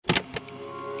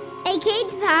A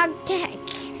kids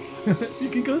podcast. You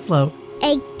can go slow.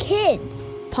 A kids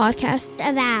podcast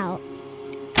about.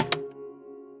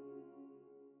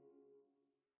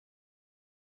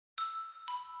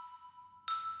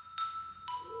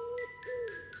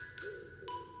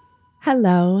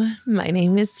 Hello, my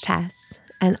name is Tess,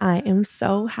 and I am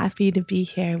so happy to be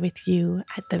here with you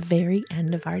at the very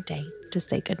end of our day to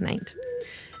say goodnight.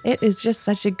 It is just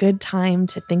such a good time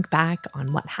to think back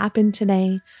on what happened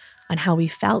today, on how we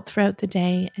felt throughout the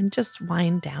day, and just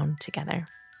wind down together.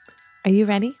 Are you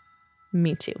ready?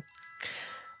 Me too.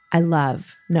 I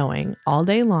love knowing all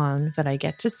day long that I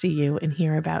get to see you and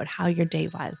hear about how your day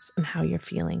was and how you're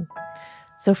feeling.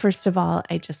 So first of all,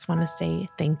 I just want to say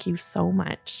thank you so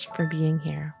much for being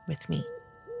here with me.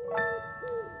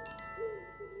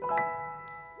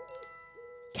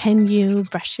 Can you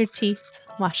brush your teeth,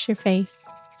 wash your face,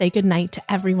 say goodnight to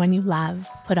everyone you love,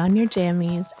 put on your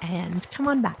jammies, and come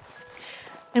on back.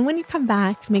 And when you come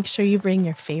back, make sure you bring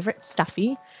your favorite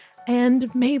stuffy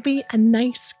and maybe a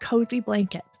nice cozy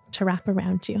blanket to wrap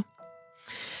around you.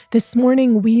 This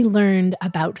morning, we learned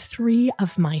about 3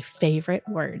 of my favorite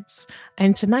words.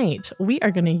 And tonight, we are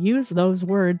going to use those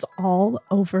words all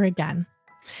over again.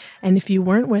 And if you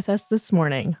weren't with us this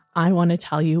morning, I want to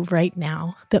tell you right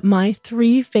now that my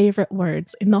 3 favorite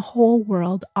words in the whole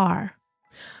world are,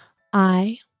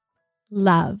 I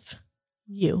love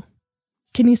you.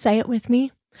 Can you say it with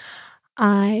me?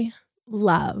 I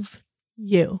love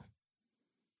you.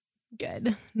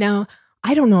 Good. Now,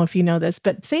 I don't know if you know this,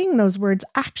 but saying those words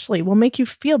actually will make you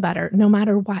feel better no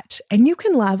matter what. And you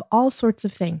can love all sorts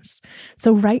of things.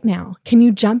 So right now, can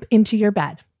you jump into your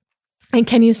bed? And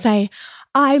can you say,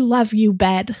 I love you,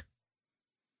 bed?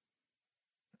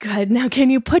 Good. Now, can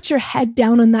you put your head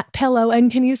down on that pillow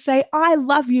and can you say, I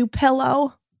love you,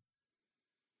 pillow?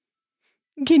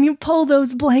 Can you pull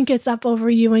those blankets up over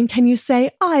you and can you say,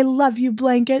 I love you,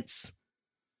 blankets?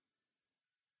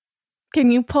 Can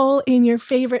you pull in your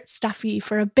favorite stuffy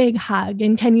for a big hug?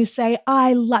 And can you say,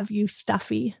 I love you,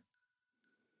 stuffy?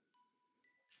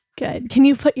 Good. Can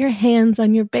you put your hands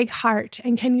on your big heart?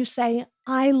 And can you say,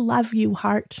 I love you,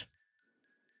 heart?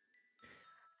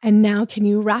 And now can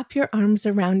you wrap your arms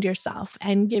around yourself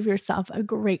and give yourself a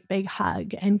great big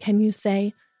hug? And can you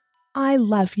say, I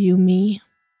love you, me?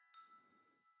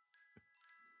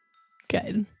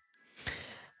 Good.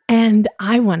 And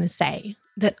I want to say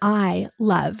that I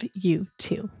love you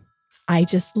too. I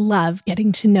just love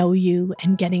getting to know you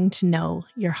and getting to know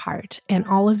your heart and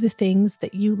all of the things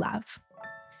that you love.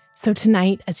 So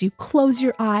tonight, as you close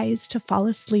your eyes to fall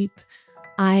asleep,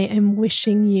 I am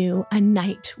wishing you a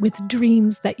night with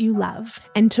dreams that you love.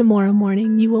 And tomorrow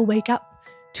morning, you will wake up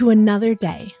to another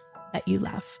day that you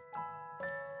love.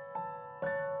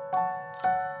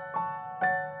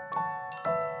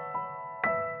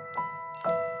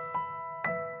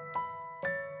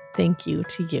 Thank you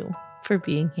to you for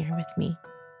being here with me.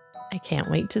 I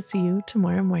can't wait to see you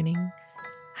tomorrow morning.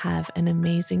 Have an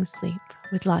amazing sleep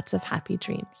with lots of happy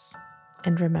dreams.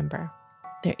 And remember,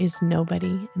 there is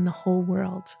nobody in the whole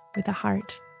world with a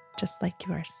heart just like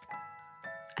yours.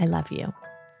 I love you,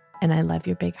 and I love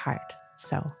your big heart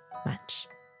so much.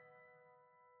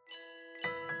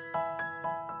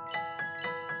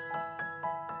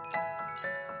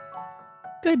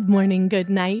 Good Morning, Good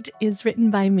Night is written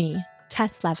by me,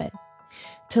 Tess Levitt.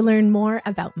 To learn more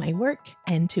about my work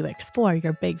and to explore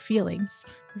your big feelings,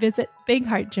 visit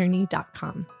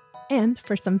bigheartjourney.com. And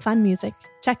for some fun music,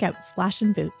 check out Splash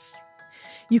and Boots.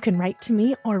 You can write to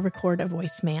me or record a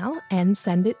voicemail and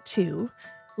send it to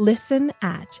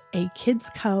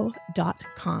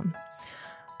listen@akidsco.com.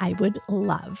 I would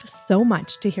love so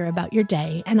much to hear about your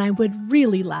day, and I would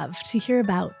really love to hear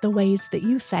about the ways that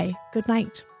you say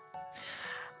goodnight.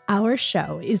 Our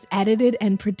show is edited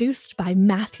and produced by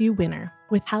Matthew Winner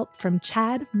with help from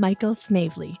Chad Michael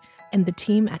Snavely and the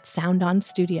team at Sound On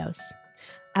Studios.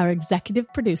 Our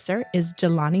executive producer is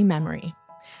Jelani Memory.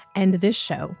 And this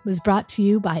show was brought to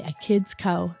you by A Kids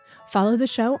Co. Follow the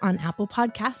show on Apple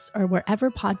Podcasts or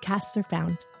wherever podcasts are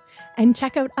found. And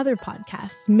check out other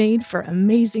podcasts made for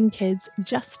amazing kids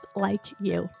just like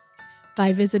you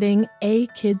by visiting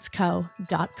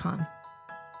akidsco.com.